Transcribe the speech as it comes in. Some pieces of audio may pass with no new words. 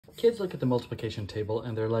Kids look at the multiplication table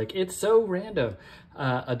and they're like, it's so random.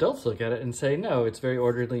 Adults look at it and say, no, it's very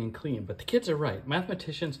orderly and clean. But the kids are right.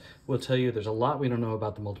 Mathematicians will tell you there's a lot we don't know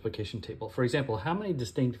about the multiplication table. For example, how many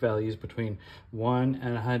distinct values between 1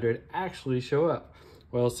 and 100 actually show up?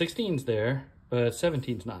 Well, 16's there, but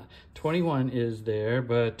 17's not. 21 is there,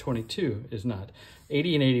 but 22 is not.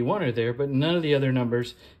 80 and 81 are there, but none of the other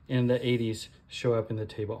numbers in the 80s show up in the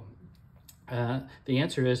table. The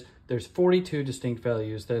answer is there's 42 distinct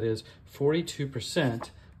values. That is 42%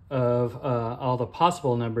 of all the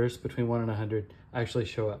possible numbers between 1 and 100 actually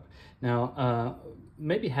show up. Now,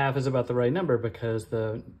 maybe half is about the right number because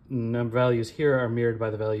the values here are mirrored by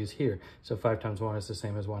the values here. So 5 times 1 is the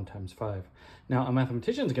same as 1 times 5. Now, a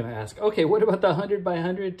mathematician is going to ask, okay, what about the 100 by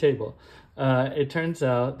 100 table? It turns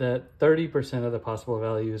out that 30% of the possible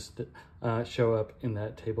values show up in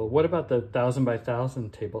that table. What about the 1,000 by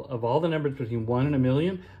 1,000 table? Of all the numbers between 1 and a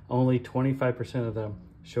million, only 25% of them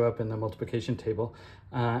show up in the multiplication table.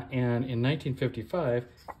 And in 1955,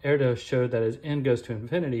 Erdos showed that as n goes to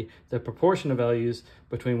infinity, the proportion of values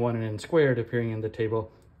between 1 and n squared appearing in the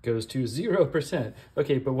table goes to 0%.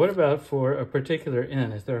 Okay, but what about for a particular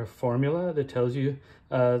n? Is there a formula that tells you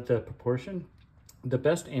the proportion? The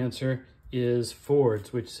best answer is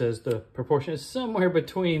Ford's, which says the proportion is somewhere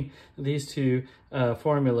between these two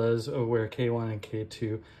formulas where K1 and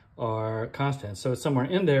K2 are constants. So it's somewhere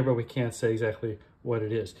in there, but we can't say exactly what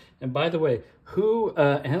it is. And by the way, who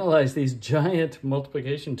analyzed these giant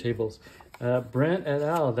multiplication tables? Brent et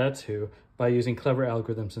al., that's who, by using clever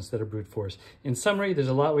algorithms instead of brute force. In summary, there's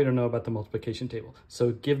a lot we don't know about the multiplication table,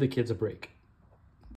 so give the kids a break.